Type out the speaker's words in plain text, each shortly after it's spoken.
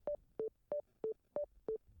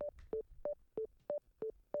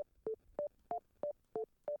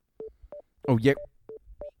Oh, yeah.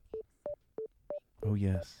 Oh,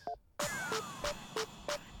 yes.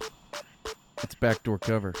 It's backdoor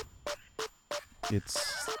cover.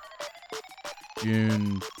 It's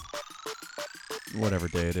June, whatever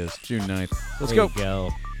day it is, June 9th. Let's There go. you go.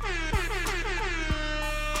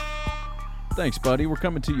 Thanks, buddy. We're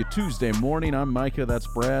coming to you Tuesday morning. I'm Micah. That's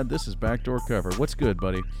Brad. This is Backdoor Cover. What's good,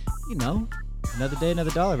 buddy? You know, another day,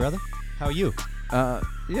 another dollar, brother. How are you?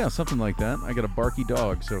 Yeah, something like that. I got a barky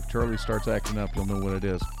dog, so if Charlie starts acting up, you'll know what it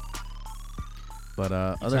is. But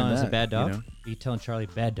other than telling that, us a bad dog? you know, Are you telling Charlie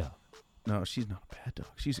bad dog? no, she's not a bad dog.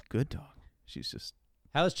 She's a good dog. She's just,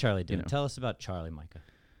 How is Charlie doing? know. Tell us about Charlie, Micah.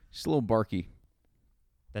 she's a little barky.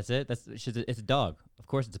 That's it? It's a dog. Of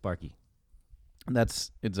course it's Barky.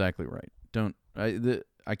 That's exactly right.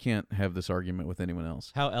 I can't have this argument with anyone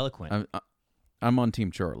else. How eloquent. I'm on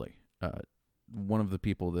Team Charlie. One of the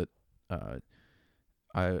people that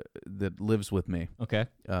that lives with me. Okay.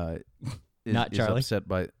 Not is Charlie?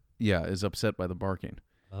 is upset by the barking.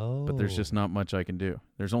 Oh. But there's just not much I can do.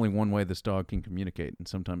 There's only one way this dog can communicate, and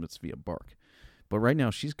sometimes it's via bark. But right now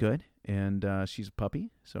she's good, and she's a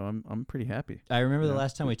puppy, so I'm pretty happy. I remember the Yeah.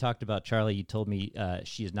 last time we talked about Charlie, you told me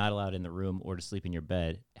she is not allowed in the room or to sleep in your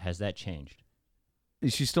bed. Has that changed?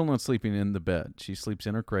 She's still not sleeping in the bed. She sleeps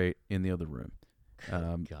in her crate in the other room.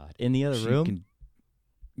 God. In the other She room?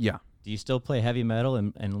 Yeah. Do you still play heavy metal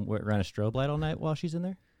and run a strobe light all night while she's in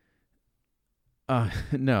there?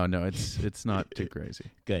 No, it's not too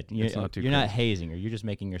crazy. Good. It's not too You're not crazy. hazing her. You're just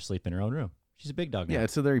making her sleep in her own room. She's a big dog now. Yeah,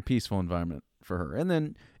 it's a very peaceful environment for her. And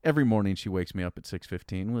then every morning she wakes me up at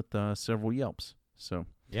 6:15 with several yelps. So.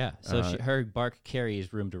 Yeah. So her bark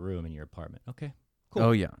carries room to room in your apartment. Okay. Cool.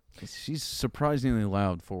 Oh yeah, she's surprisingly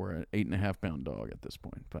loud for an 8.5-pound dog at this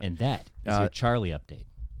point. But And that is your Charlie update.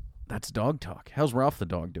 that's dog talk. How's Ralph the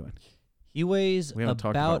dog doing? He weighs We haven't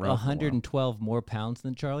talked about about Ralph in a while. 112 more pounds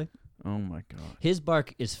than Charlie. Oh my god. His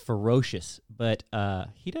bark is ferocious, but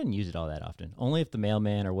he doesn't use it all that often. Only if the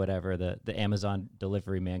mailman or whatever, the Amazon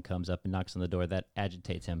delivery man comes up and knocks on the door, that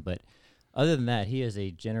agitates him. But other than that, he is a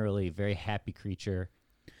generally very happy creature.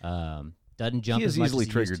 Doesn't jump He as is much easily as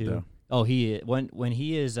he triggered, used to. though. Oh, when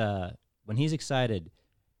he's excited,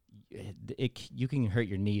 you can hurt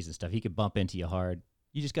your knees and stuff. He could bump into you hard.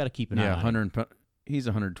 You just got to keep an eye on him. He's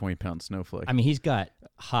a 120-pound snowflake. I mean, he's got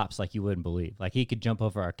hops like you wouldn't believe. Like, he could jump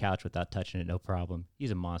over our couch without touching it, no problem.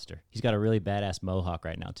 He's a monster. He's got a really badass mohawk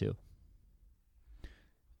right now, too.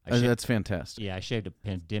 That's fantastic. Yeah, I shaved a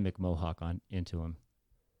pandemic mohawk into him.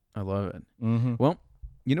 I love it. Mm-hmm. Well,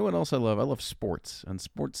 you know what else I love? I love sports, and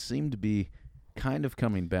sports seem to be kind of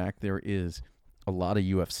coming back. There is a lot of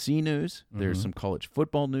UFC news. There's Mhm. some college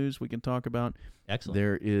football news we can talk about. Excellent.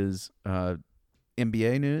 There is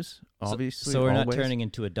NBA news, obviously. So we're not always. turning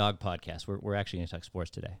into a dog podcast. We're actually going to talk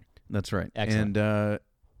sports today. That's right. Excellent. And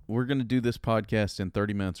we're going to do this podcast in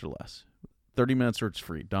 30 minutes or less. 30 minutes or it's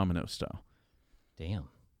free, Domino style. Damn.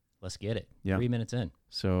 Let's get it. Yeah. 3 minutes in.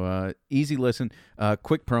 So easy listen.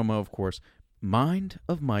 Quick promo, of course. Mind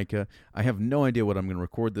of Micah. I have no idea what I'm going to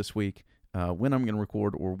record this week, when I'm going to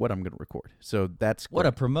record, or what I'm going to record. So that's What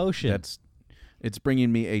a great. promotion. It's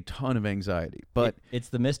bringing me a ton of anxiety. But It's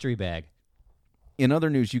the mystery bag. in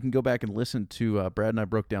other news, you can go back and listen to Brad and I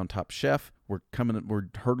broke down Top Chef. We're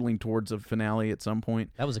hurtling towards a finale at some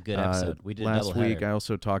point. That was a good episode. We did a last week.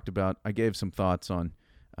 doubleheader. I gave some thoughts on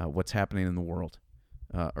what's happening in the world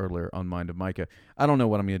earlier on Mind of Micah. I don't know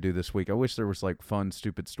what I'm going to do this week. I wish there was like fun,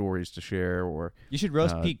 stupid stories to share. Or You should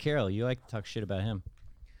roast Pete Carroll. You like to talk shit about him.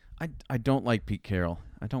 I don't like Pete Carroll.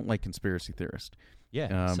 I don't like conspiracy theorists.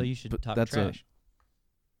 Yeah, so you should but talk that's trash.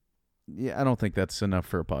 Yeah, I don't think that's enough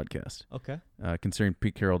for a podcast. Okay. Considering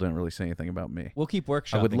Pete Carroll didn't really say anything about me. We'll keep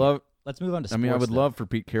workshopping. I would love. Let's move on to sports. I mean, I would then. love for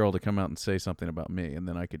Pete Carroll to come out and say something about me, and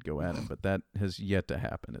then I could go at him. But that has yet to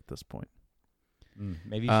happen at this point.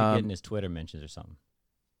 Maybe you should get in his Twitter mentions or something.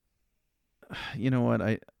 You know what?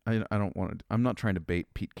 I don't want to. I'm not trying to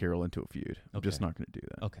bait Pete Carroll into a feud. I'm just Okay. not going to do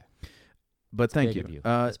that. Okay. But thank Big you. of you.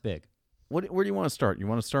 That's big. Where do you want to start? You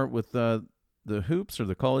want to start with the hoops or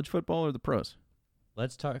the college football or the pros?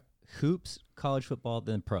 Let's talk hoops, college football,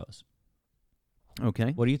 then pros.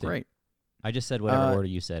 Okay. What do you think? Great. I just said whatever order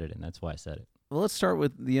you said it in. That's why I said it. Well, let's start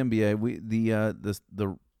with the NBA.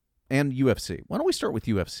 And UFC. Why don't we start with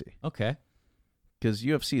UFC? Okay. Because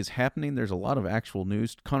UFC is happening. There's a lot of actual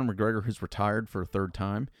news. Conor McGregor has retired for a third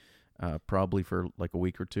time, probably for like a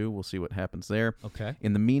week or two. We'll see what happens there. Okay.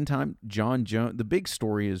 In the meantime, John Jones. The big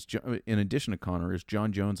story is, in addition to Conor, is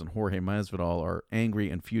John Jones and Jorge Masvidal are angry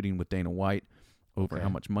and feuding with Dana White over how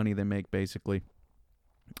much money they make, basically.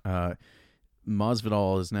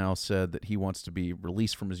 Masvidal has now said that he wants to be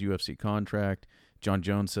released from his UFC contract. John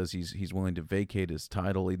Jones says he's willing to vacate his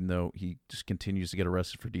title, even though he just continues to get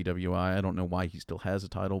arrested for DWI. I don't know why he still has a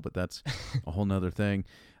title, but that's a whole nother thing.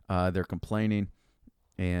 They're complaining,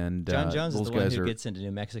 and John Jones is those the one guys who are gets into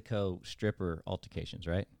New Mexico stripper altercations,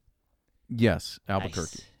 right? yes,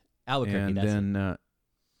 Albuquerque, Nice. Albuquerque. and That's then it.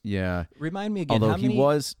 yeah. Remind me again. Although how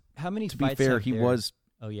many, how many to be fights fair, have he there- was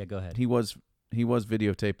Oh yeah, go ahead. he was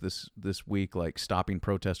videotaped this week, like stopping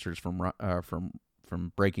protesters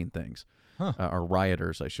from breaking things, Huh. or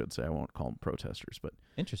rioters, I should say. I won't call them protesters, but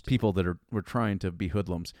Interesting. people that were trying to be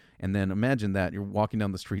hoodlums. And then imagine that you're walking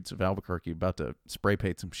down the streets of Albuquerque about to spray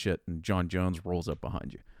paint some shit, and John Jones rolls up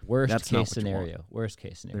behind you. Worst That's not case what you want. scenario. Worst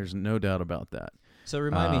case scenario. There's no doubt about that. So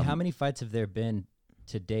remind me, how Um, many fights have there been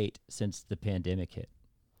to date since the pandemic hit?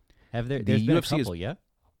 Have there? The There's been a UFC is- couple, yeah.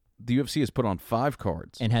 The UFC has put on 5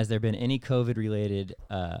 cards. And has there been any COVID-related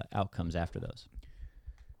outcomes after those?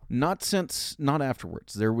 Not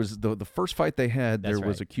afterwards. There was the first fight they had. That's There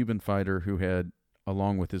was right. a Cuban fighter who had,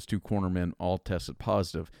 along with his 2 cornermen, all tested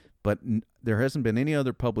positive. But there hasn't been any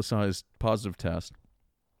other publicized positive test.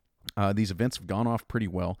 These events have gone off pretty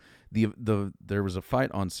well. There was a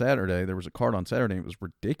fight on Saturday. There was a card on Saturday. It was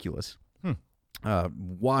ridiculous.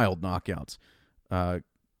 Wild knockouts.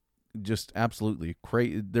 Just absolutely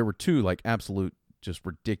crazy. There were 2 like absolute, just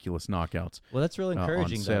ridiculous knockouts. Well, that's real on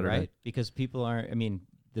encouraging, though, Saturday. right? Because people aren't. I mean,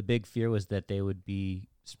 the big fear was that they would be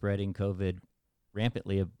spreading COVID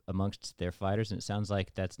rampantly amongst their fighters, and it sounds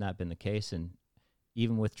like that's not been the case. And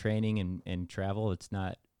even with training and travel, it's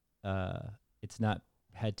not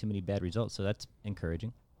had too many bad results. So that's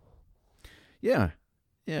encouraging. Yeah,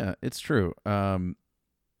 it's true.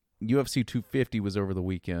 UFC 250 was over the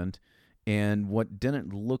weekend, and what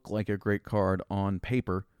didn't look like a great card on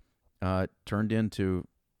paper turned into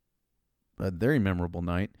a very memorable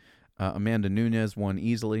night. Amanda Nunes won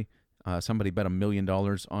easily. Somebody bet $1 million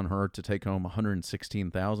on her to take home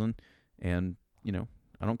 $116,000, and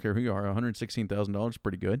I don't care who you are, $116,000 is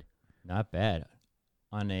pretty good. Not bad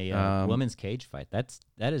on a women's cage fight. That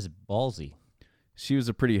is ballsy. She was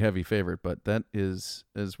a pretty heavy favorite, but that is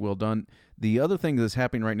well done. The other thing that's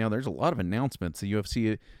happening right now, there's a lot of announcements. The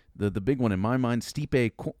UFC, the big one in my mind,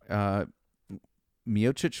 Stipe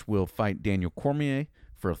Miocic will fight Daniel Cormier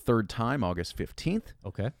for a 3rd time, August 15th.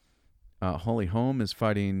 Okay. Holly Holm is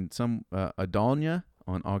fighting Adalnya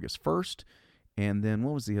on August 1st. And then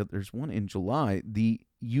what was the other? There's one in July. The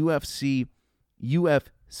UFC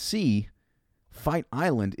Fight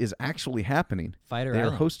Island is actually happening. Fighter They're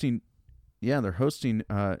Island. hosting. Yeah, they're hosting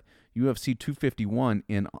UFC 251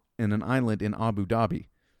 in an island in Abu Dhabi,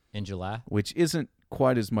 in July. which isn't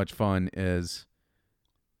quite as much fun as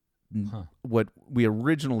Huh. what we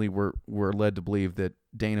originally were led to believe, that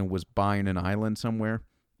Dana was buying an island somewhere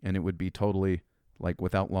and it would be totally like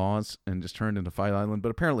without laws and just turned into Fight Island. But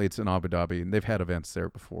apparently it's in Abu Dhabi, and they've had events there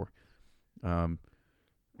before. And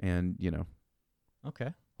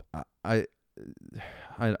Okay. I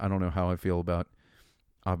don't know how I feel about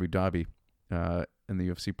Abu Dhabi and the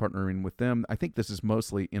UFC partnering with them. I think this is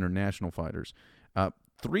mostly international fighters.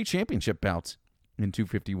 3 championship bouts in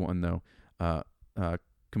 251, though.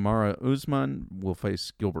 Kamaru Usman will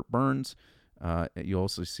face Gilbert Burns. You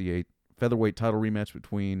also see a featherweight title rematch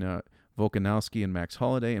between Volkanovski and Max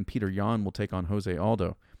Holloway, and Peter Yan will take on Jose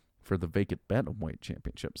Aldo for the vacant bantamweight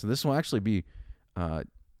championship. So this will actually be,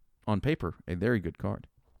 on paper, a very good card.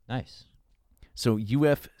 Nice. So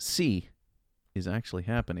UFC is actually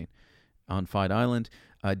happening on Fight Island.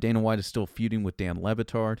 Dana White is still feuding with Dan Le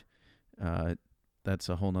Batard. That's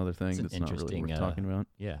a whole other thing It's an that's not really interesting, worth talking about.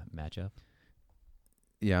 Yeah, matchup.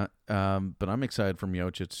 Yeah, but I'm excited for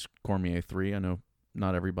Miocic Cormier 3. I know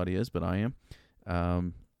not everybody is, but I am.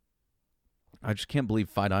 I just can't believe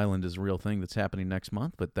Fight Island is a real thing that's happening next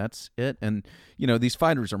month, but that's it. And, these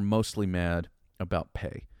fighters are mostly mad about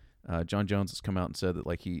pay. John Jones has come out and said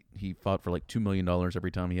that he fought for like $2 million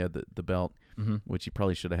every time he had the belt, which he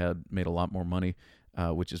probably should have made a lot more money,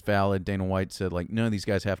 which is valid. Dana White said none of these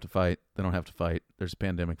guys have to fight. They don't have to fight. There's a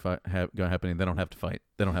pandemic happening. They don't have to fight.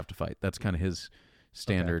 They don't have to fight. That's kind of his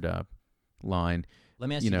standard line. Let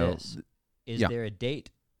me ask you this. Is yeah. there a date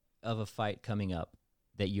of a fight coming up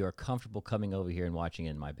that you are comfortable coming over here and watching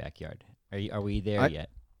in my backyard? Are we there yet?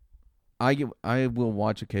 I will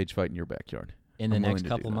watch a cage fight in your backyard. In the I'm willing next to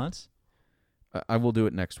couple do that. months? I will do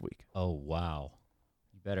it next week. Oh, wow.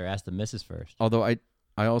 You better ask the missus first. Although I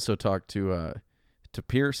also talked to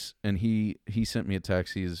Pierce, and he sent me a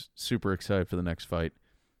text. He's super excited for the next fight,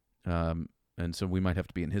 and so we might have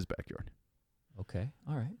to be in his backyard. Okay.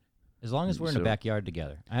 All right. As long as we're in a So- backyard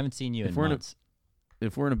together. I haven't seen you in we're months.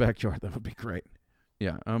 If we're in a backyard, that would be great.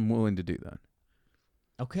 Yeah, I'm willing to do that.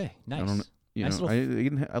 Okay. Nice. I don't know. Nice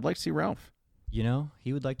little I'd like to see Ralph. You know,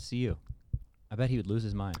 he would like to see you. I bet he would lose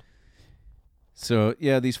his mind. So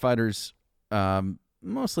yeah, these fighters,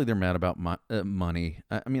 mostly they're mad about money.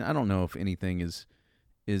 I mean, I don't know if anything is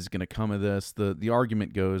going to come of this. The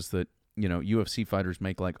argument goes that UFC fighters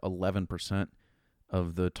make like 11%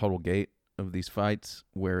 of the total gate of these fights,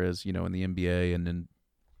 whereas in the NBA and in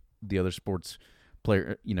the other sports,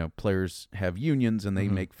 players have unions and they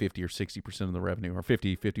make 50 or 60% of the revenue, or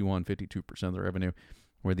 50, 51, 52% of the revenue,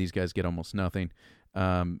 where these guys get almost nothing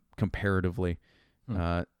comparatively.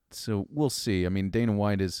 So we'll see. I mean, Dana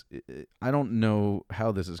White I don't know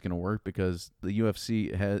how this is going to work, because the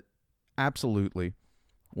UFC has absolutely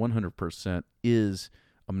 100% is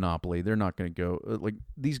a monopoly. They're not going to go like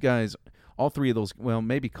these guys. All three of those, well,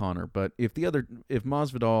 maybe Conor, but if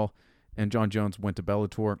Masvidal and John Jones went to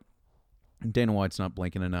Bellator, Dana White's not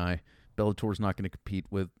blinking an eye. Bellator's not going to compete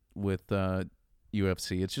with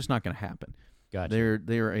UFC. It's just not going to happen. Gotcha.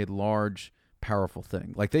 They're a large, powerful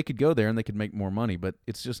thing. Like, they could go there and they could make more money, but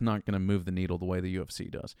it's just not going to move the needle the way the UFC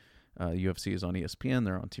does. UFC is on ESPN.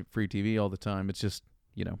 They're on free TV all the time. It's just,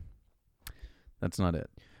 that's not it.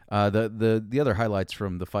 The other highlights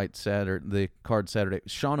from the fight Saturday, the card Saturday,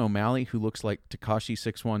 Sean O'Malley, who looks like Tekashi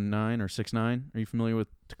 619 or 69. Are you familiar with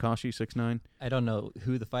Tekashi 69? I don't know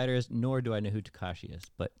who the fighter is, nor do I know who Tekashi is.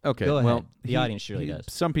 But okay, go ahead. Well, the audience surely does.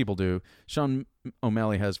 Some people do. Sean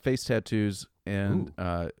O'Malley has face tattoos and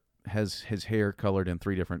has his hair colored in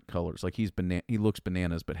 3 different colors. Like, he looks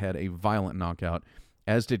bananas, but had a violent knockout,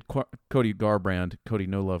 as did Cody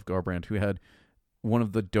No Love Garbrandt, who had one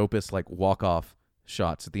of the dopest walk-off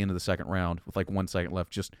shots at the end of the second round with 1 second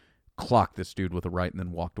left. Just clocked this dude with a right and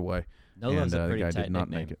then walked away. No Love's a pretty the guy tight did not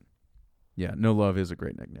nickname. make it. Yeah, No Love is a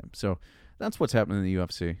great nickname. So that's what's happening in the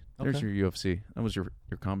UFC. There's Okay. your UFC. That was your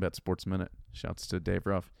Combat Sports Minute. Shouts to Dave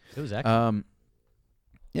Ruff. It was actually.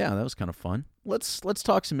 Yeah, that was kind of fun. Let's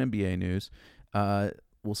talk some NBA news.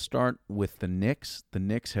 We'll start with the Knicks. The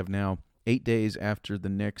Knicks have now, 8 days after the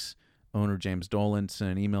Knicks owner James Dolan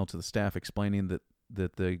sent an email to the staff explaining that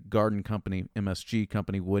the Garden Company, MSG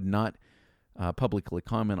Company, would not publicly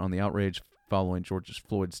comment on the outrage following George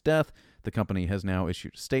Floyd's death. The company has now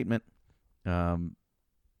issued a statement. So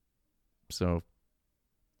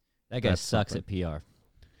that guy that's sucks something. at PR.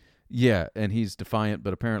 Yeah, and he's defiant,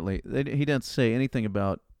 but apparently he didn't say anything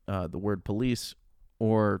about the word police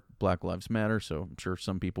or Black Lives Matter, so I'm sure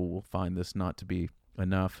some people will find this not to be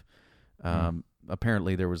enough.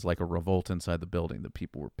 Apparently there was a revolt inside the building that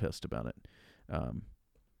people were pissed about it.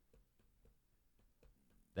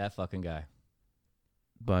 That fucking guy.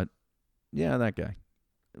 But, yeah, that guy.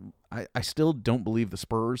 I still don't believe the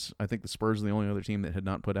Spurs. I think the Spurs are the only other team that had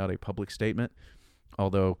not put out a public statement,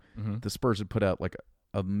 although the Spurs had put out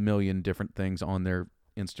a million different things on their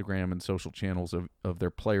Instagram and social channels of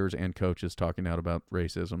their players and coaches talking out about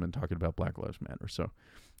racism and talking about Black Lives Matter. So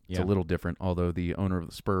it's a little different, although the owner of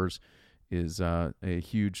the Spurs is a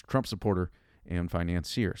huge Trump supporter and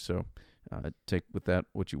financier. So take with that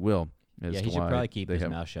what you will. Yeah, he should probably keep his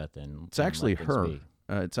mouth shut then. It's actually her.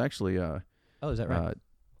 It's actually... oh, is that right?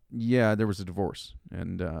 Yeah, there was a divorce.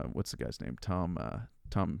 And what's the guy's name?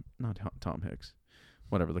 Not Tom Hicks.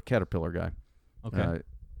 Whatever, the Caterpillar guy. Okay.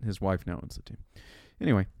 His wife now owns the team.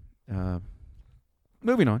 Anyway,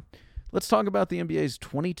 moving on. Let's talk about the NBA's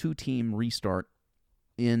 22-team restart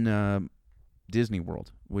in Disney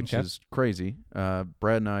World, which is crazy.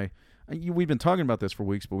 Brad and I, we've been talking about this for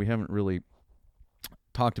weeks, but we haven't really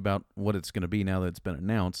talked about what it's going to be now that it's been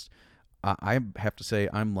announced. I have to say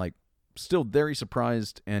I'm still very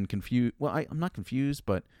surprised and confused. Well, I'm not confused,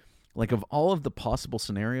 but of all of the possible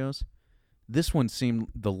scenarios, this one seemed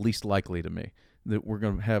the least likely to me. That we're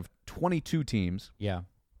going to have 22 teams. Yeah.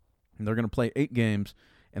 And they're going to play 8 games,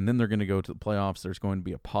 and then they're going to go to the playoffs. There's going to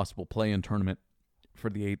be a possible play-in tournament for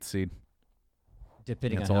the 8th seed.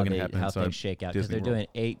 Depending on how things shake out. Because they're doing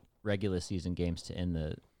 8 regular season games to end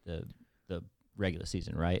the regular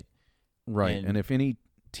season, right? Right. And if any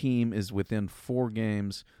team is within 4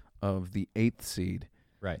 games of the 8th seed,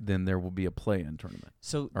 then there will be a play-in tournament.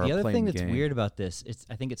 So the other thing that's weird about this,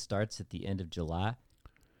 I think it starts at the end of July.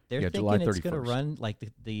 They're thinking it's going to run,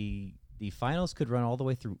 the finals could run all the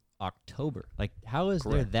way through October. How is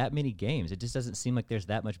there that many games? It just doesn't seem like there's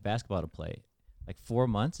that much basketball to play. 4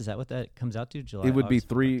 months? Is that what that comes out to? July? It would August,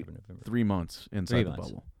 be October, November. 3 months inside the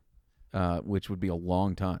bubble, which would be a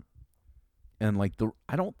long time. And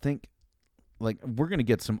I don't think we're going to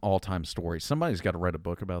get some all-time stories. Somebody's got to write a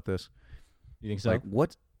book about this. You think so?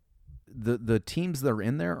 What the teams that are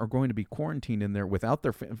in there are going to be quarantined in there without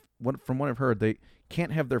their from what I've heard, they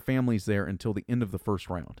can't have their families there until the end of the first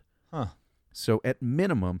round. Huh. So at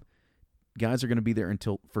minimum, guys are going to be there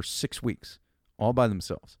for 6 weeks all by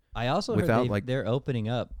themselves. I also without, heard like- they're opening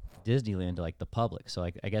up Disneyland to like the public, so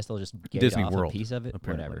I guess they'll just get Disney off World, a piece of it,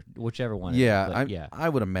 apparently. whatever, whichever one. Yeah, it is. But yeah. I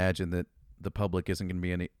would imagine that the public isn't going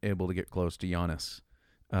to be able to get close to Giannis.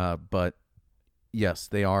 But yes,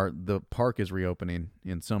 they are. The park is reopening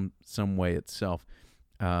in some way itself.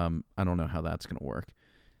 I don't know how that's going to work.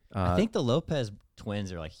 I think the Lopez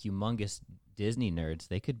twins are like humongous Disney nerds.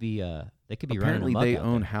 They could be running apparently amok they out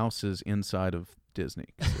own there. houses inside of Disney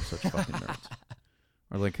because they're such fucking nerds.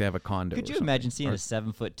 Or like they have a condo. Could or you something. imagine seeing Or- a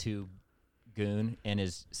 7'2" goon and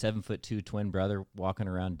his 7'2" twin brother walking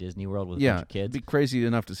around Disney World with a bunch of It'd kids? be crazy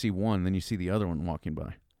enough to see one, then you see the other one walking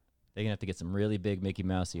by. They're gonna have to get some really big Mickey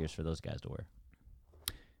Mouse ears for those guys to wear.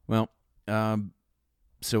 Well,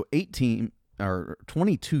 so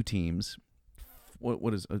 22 teams.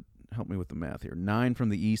 What is? Help me with the math here. 9 from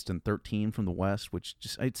the East and 13 from the West, which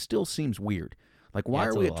just it still seems weird. Like, why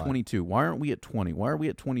it's are a we at lot. 22? Why aren't we at 20? Why are we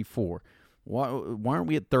at 24? Why aren't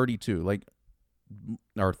we at 32? Like,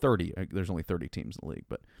 or 30? There's only 30 teams in the league,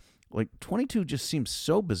 but like 22 just seems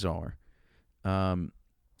so bizarre. I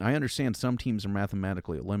understand some teams are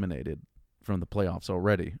mathematically eliminated from the playoffs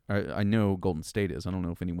already. I know Golden State is. I don't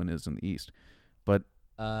know if anyone is in the East, but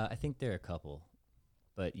I think there are a couple,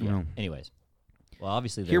 but yeah. No. Anyways, well,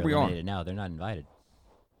 obviously they're Here we are. eliminated now. They're not invited.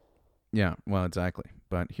 yeah, well, exactly.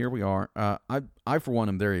 But here we are. I for one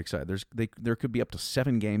am very excited. There could be up to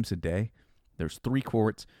 7 games a day. There's 3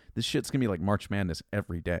 courts. This shit's gonna be like March Madness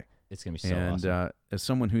every day. It's gonna be so and awesome. As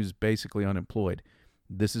someone who's basically unemployed,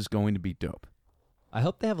 this is going to be dope. I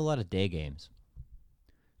hope they have a lot of day games.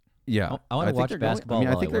 Yeah, I wanna think watch they're going- basketball I mean,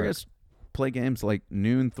 I while think I they're work. going to play games like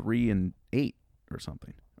noon, 3, and 8 or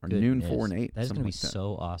something, or noon, 4, and 8. That's something gonna be like that.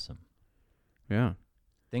 so awesome. Yeah.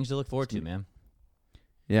 Things to look forward to, man.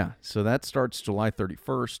 Yeah, so that starts July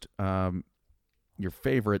 31st. Your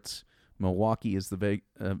favorites, Milwaukee is the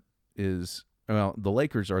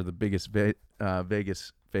Lakers are the biggest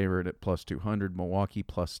Vegas favorite at plus 200. Milwaukee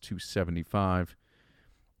plus 275.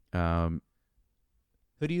 Who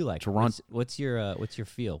do you like? Toronto- What's your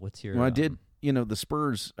feel? What's your? Well, I did, the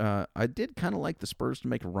Spurs. I did kind of like the Spurs to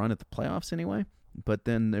make a run at the playoffs anyway. But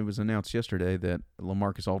then it was announced yesterday that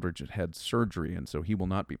LaMarcus Aldridge had surgery, and so he will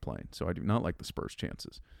not be playing. So I do not like the Spurs'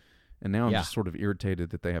 chances. And now I'm Yeah. just sort of irritated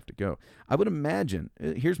that they have to go. I would imagine,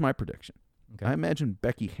 here's my prediction. Okay. I imagine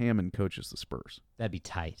Becky Hammond coaches the Spurs. That'd be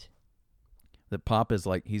tight. That Pop is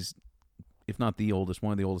like, he's, if not the oldest,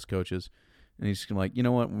 one of the oldest coaches. And he's like, you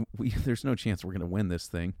know what? There's no chance we're going to win this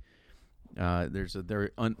thing. There's a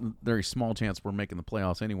very small chance we're making the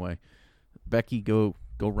playoffs anyway. Becky, go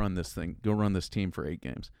run this thing. Go run this team for 8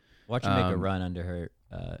 games. Watch her make a run under her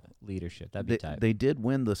leadership. That'd be tight. They did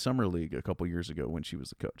win the Summer League a couple years ago when she was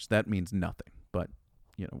the coach. That means nothing, but,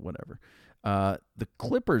 whatever. The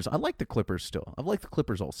Clippers, I like the Clippers still. I've liked the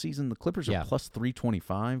Clippers all season. The Clippers are Yeah. plus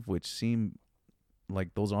 325, which seem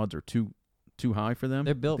like those odds are too high for them.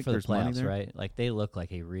 They're I built think for the there's money playoffs, there. right? Like they look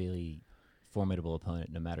like a really formidable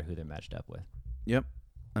opponent, no matter who they're matched up with. Yep.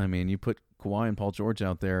 I mean, you put Kawhi and Paul George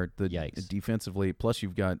out there, Yikes. defensively, plus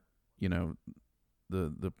you've got,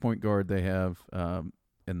 the point guard they have,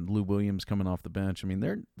 and Lou Williams coming off the bench. I mean,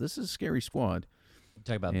 this is a scary squad.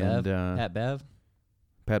 Talk about And, Bev, Pat Bev.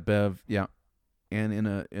 Pat Bev, yeah. And in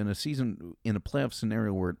a playoff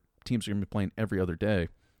scenario where teams are going to be playing every other day,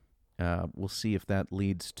 we'll see if that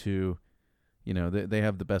leads to, they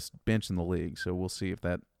have the best bench in the league, so we'll see if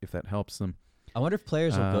that helps them. I wonder if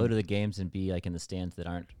players will go to the games and be like in the stands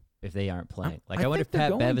if they aren't playing. I wonder if think they're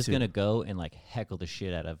Pat Bev going is to. going to go and like heckle the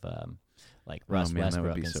shit out of like Russ man, that would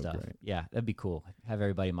Westbrook be and so stuff. great. Yeah, that'd be cool. Have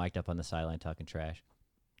everybody mic'd up on the sideline talking trash.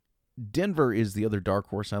 Denver is the other dark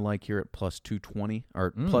horse I like here at plus 220,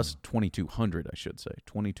 or plus 2,200, I should say.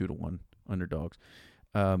 22-1 underdogs.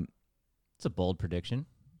 It's a bold prediction.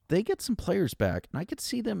 They get some players back, and I could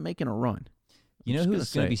see them making a run. You know just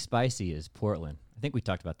who's going gonna to be say. spicy is Portland. I think we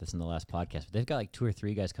talked about this in the last podcast, but they've got like 2 or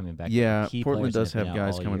 3 guys coming back. Yeah, Key Portland players does that have been out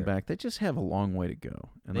guys all coming year. back. They just have a long way to go,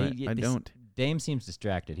 and I don't. Dame seems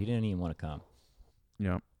distracted. He didn't even want to come.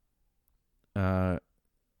 Yeah.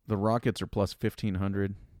 The Rockets are plus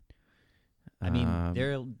 1,500. I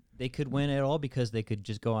mean, they could win it all because they could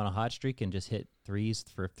just go on a hot streak and just hit threes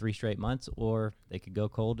for 3 straight months, or they could go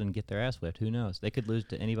cold and get their ass whipped. Who knows? They could lose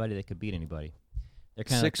to anybody. They could beat anybody. They're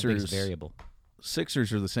kind of like the biggest Sixers. variable.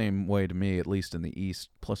 Sixers are the same way to me, at least in the East,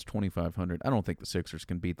 plus 2,500. I don't think the Sixers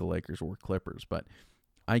can beat the Lakers or Clippers, but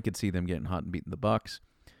I could see them getting hot and beating the Bucks.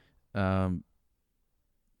 There's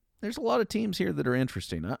a lot of teams here that are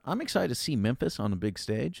interesting. I'm excited to see Memphis on a big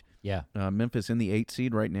stage. Yeah. Memphis in the 8th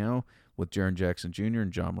seed right now with Jaren Jackson Jr.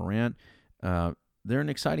 and John Morant. They're an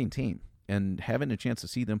exciting team, and having a chance to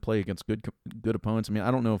see them play against good opponents. I mean,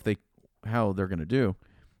 I don't know if they how they're going to do.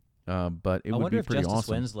 But it I would wonder be if pretty Justice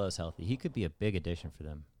awesome. Winslow's healthy. He could be a big addition for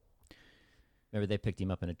them. Remember, they picked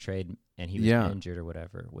him up in a trade, and he was injured or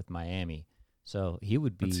whatever with Miami. So he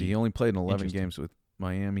would be. Let's see, he only played in 11 games with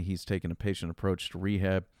Miami. He's taken a patient approach to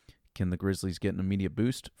rehab. Can the Grizzlies get an immediate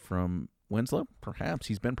boost from Winslow? Perhaps.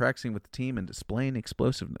 He's been practicing with the team and displaying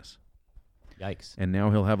explosiveness. Yikes. And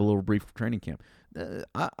now he'll have a little brief training camp.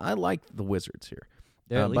 I like the Wizards here.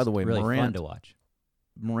 They're by the way, really Morant, fun to watch.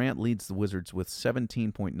 Morant leads the Wizards with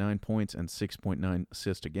 17.9 points and 6.9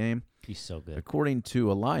 assists a game. He's so good. According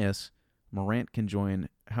to Elias, Morant can join,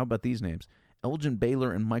 how about these names? Elgin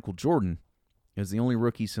Baylor and Michael Jordan is the only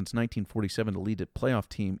rookie since 1947 to lead a playoff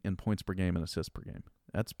team in points per game and assists per game.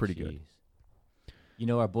 That's pretty good. You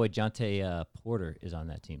know, our boy Jonte Porter is on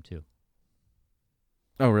that team, too.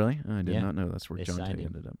 Oh, really? I did not know that's where Jonte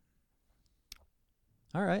ended up.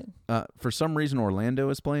 All right. For some reason, Orlando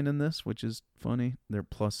is playing in this, which is funny. They're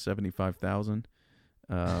plus 75,000.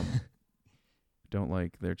 Don't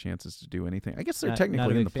like their chances to do anything. I guess they're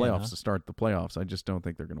technically in the playoffs to start the playoffs. I just don't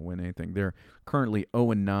think they're going to win anything. They're currently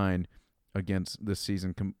 0-9 against this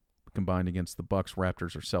season combined against the Bucks,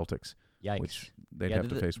 Raptors, or Celtics. Yikes. Which they'd have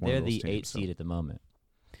to face one of those teams. They're the 8th seed at the moment.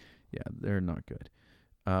 Yeah, they're not good.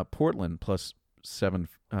 Portland plus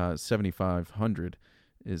 7,500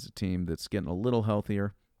 is a team that's getting a little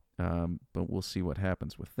healthier, but we'll see what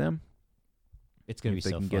happens with them. It's going to be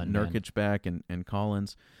so fun, They can get Nurkic back and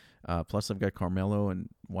Collins. Plus, I've got Carmelo and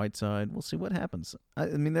Whiteside. We'll see what happens. I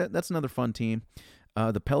mean, that's another fun team.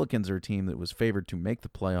 The Pelicans are a team that was favored to make the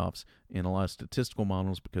playoffs in a lot of statistical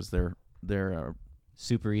models because their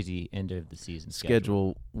super easy end of the season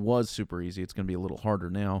schedule was super easy. It's going to be a little harder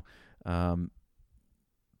now,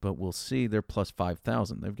 but we'll see. They're plus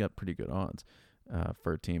 5,000. They've got pretty good odds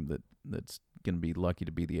for a team that's going to be lucky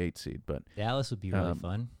to be the 8th seed. But Dallas would be really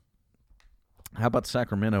fun. How about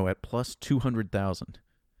Sacramento at plus 200,000?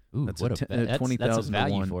 Ooh, that's what a 20,000 that's a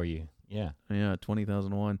value for you. Yeah. Yeah,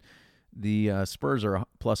 20,000 to 1. The Spurs are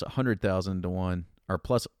plus 100,000 to 1, or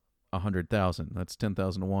plus 100,000. That's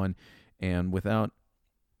 10,000 to 1. And without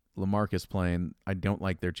LaMarcus playing, I don't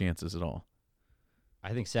like their chances at all.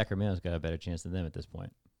 I think Sacramento's got a better chance than them at this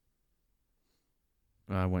point.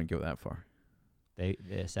 I wouldn't go that far.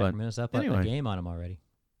 Sacramento's up a game on them already.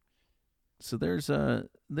 So there's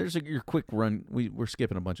your quick run. We're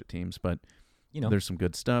skipping a bunch of teams, but there's some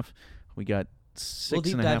good stuff. We got 6.5 more minutes on this podcast. We'll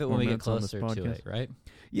deep dive it when we get closer to it, right?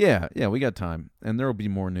 Yeah, we got time, and there will be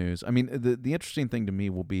more news. I mean, the interesting thing to me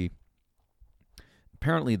will be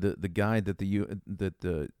apparently the guide that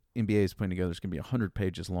the NBA is putting together is going to be 100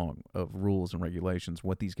 pages long of rules and regulations,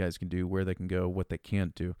 what these guys can do, where they can go, what they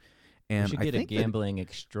can't do. And we should get a gambling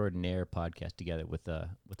extraordinaire podcast together with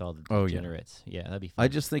all the degenerates. Yeah, that'd be fun. I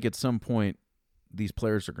just think at some point these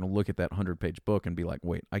players are going to look at that 100-page book and be like,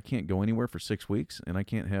 wait, I can't go anywhere for 6 weeks, and I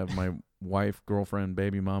can't have my wife, girlfriend,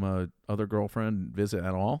 baby mama, other girlfriend visit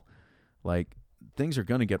at all. Like, things are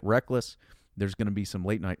going to get reckless. There's going to be some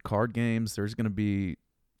late-night card games. There's going to be,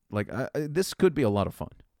 this could be a lot of fun.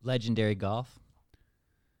 Legendary golf.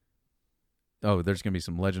 Oh, there's going to be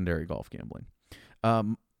some legendary golf gambling.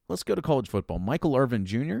 Let's go to college football. Michael Irvin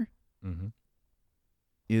Jr.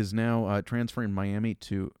 Is now transferring from Miami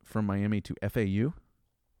to FAU.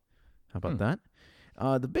 How about that?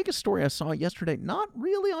 The biggest story I saw yesterday, not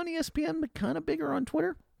really on ESPN, but kind of bigger on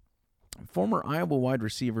Twitter. Former Iowa wide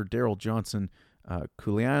receiver Daryl Johnson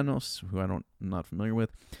Koulianos, who I'm not familiar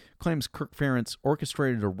with, claims Kirk Ferentz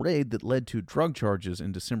orchestrated a raid that led to drug charges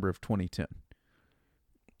in December of 2010.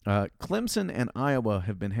 Clemson and Iowa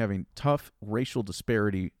have been having tough racial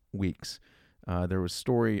disparity weeks. There was a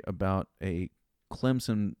story about a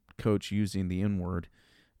Clemson coach using the N-word,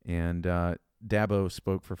 and Dabo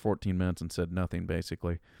spoke for 14 minutes and said nothing,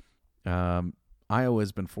 basically. Iowa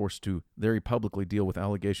has been forced to very publicly deal with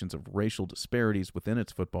allegations of racial disparities within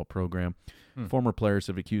its football program. Former players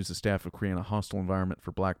have accused the staff of creating a hostile environment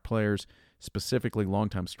for black players. Specifically,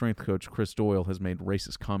 longtime strength coach Chris Doyle has made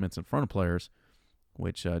racist comments in front of players,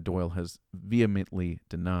 which Doyle has vehemently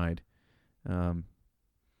denied.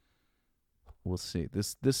 We'll see.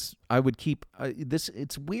 This I would keep.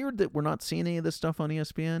 It's weird that we're not seeing any of this stuff on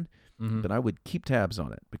ESPN, but I would keep tabs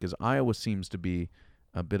on it because Iowa seems to be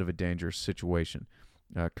a bit of a dangerous situation.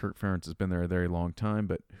 Kirk Ferentz has been there a very long time,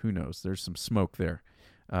 but who knows? There's some smoke there.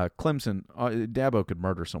 Clemson, Dabo could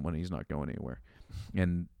murder someone. He's not going anywhere.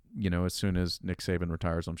 And as soon as Nick Saban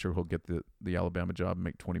retires, I'm sure he'll get the Alabama job and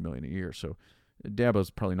make $20 million a year. So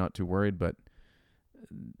Dabo's probably not too worried, but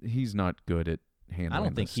he's not good at handling. I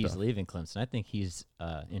don't think he's stuff. leaving Clemson. I think he's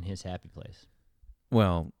in his happy place.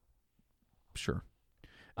 Well, sure.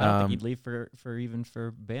 I don't think he'd leave for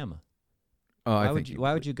Bama. Oh, I Why think would you?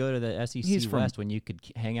 Why would you go to the SEC He's from- West when you could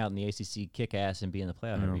hang out in the ACC, kick ass, and be in the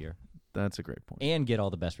playoff Oh. every year, That's a great point. and get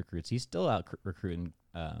all the best recruits? He's still out recruiting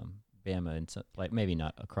Bama, and like maybe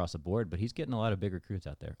not across the board, but he's getting a lot of big recruits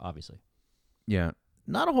out there. Obviously, Yeah,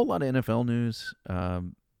 not a whole lot of NFL news.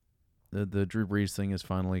 The Drew Brees thing is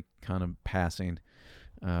finally kind of passing.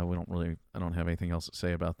 I don't have anything else to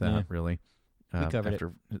say about that, Yeah. really. We covered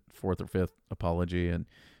after fourth or fifth apology, and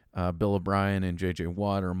Bill O'Brien and J.J.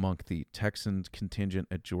 Watt are among the Texans contingent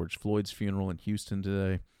at George Floyd's funeral in Houston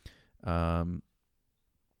today.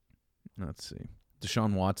 Let's see.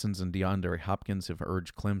 Deshaun Watsons and DeAndre Hopkins have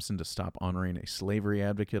urged Clemson to stop honoring a slavery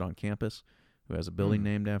advocate on campus who has a building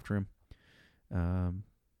named after him.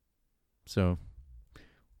 So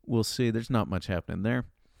we'll see. There's not much happening there.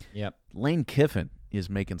 Yep. Lane Kiffin is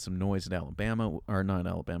making some noise at Alabama, or not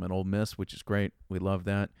Alabama, at Ole Miss, which is great. We love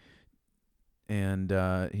that.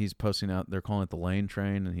 And he's posting out. They're calling it the Lane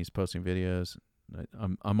Train, and he's posting videos.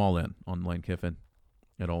 I'm all in on Lane Kiffin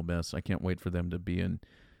at Ole Miss. I can't wait for them to be in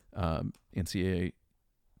NCAA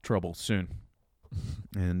trouble soon,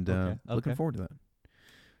 and looking forward to that.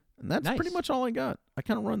 And that's pretty much all I got. I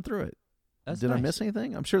kind of run through it. Did I miss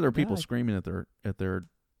anything? I'm sure there are people screaming at their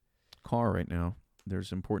car right now.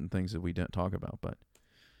 There's important things that we didn't talk about, but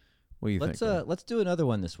what do you think? Let's do another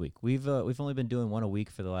one this week. We've only been doing one a week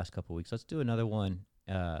for the last couple of weeks. Let's do another one,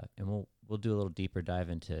 and we'll do a little deeper dive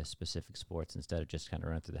into specific sports instead of just kind of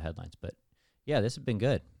run through the headlines. But yeah, this has been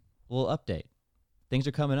good. We'll update. Things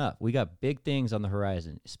are coming up. We got big things on the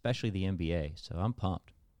horizon, especially the NBA. So I'm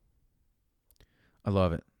pumped. I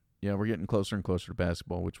love it. Yeah, we're getting closer and closer to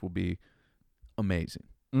basketball, which will be amazing.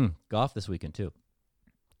 Golf this weekend too.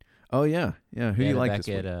 Oh yeah. Who do you like this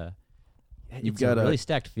week? You've got a really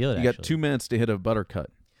stacked field. You got 2 minutes to hit a buttercut.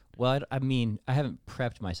 Well, I mean, I haven't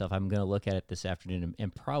prepped myself. I'm going to look at it this afternoon,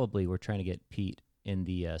 and probably we're trying to get Pete in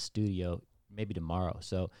the studio maybe tomorrow.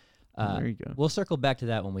 So there you go. We'll circle back to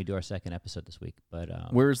that when we do our second episode this week. But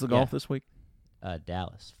where's the golf this week?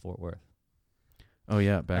 Dallas, Fort Worth. Oh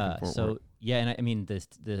yeah, back in Fort Worth. Yeah, and I mean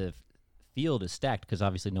the field is stacked because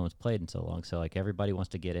obviously no one's played in so long. So like everybody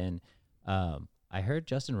wants to get in. I heard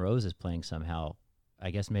Justin Rose is playing somehow.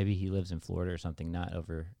 I guess maybe he lives in Florida or something, not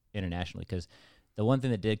over internationally. Because the one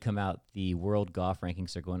thing that did come out, the world golf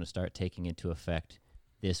rankings are going to start taking into effect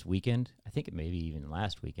this weekend. I think it maybe even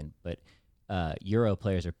last weekend. But Euro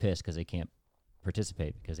players are pissed because they can't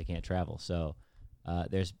participate because they can't travel. So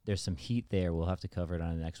there's some heat there. We'll have to cover it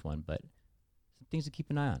on the next one. But some things to keep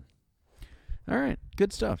an eye on. All right,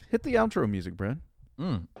 good stuff. Hit the outro music, Brad.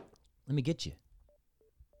 Let me get you.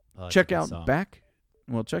 Oh, check out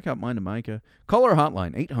Mind of Micah. Call our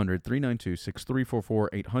hotline,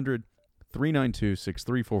 800-392-6344,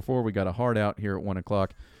 800-392-6344. We got a hard out here at 1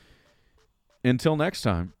 o'clock. Until next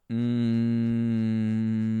time,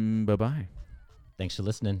 bye-bye. Thanks for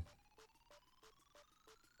listening.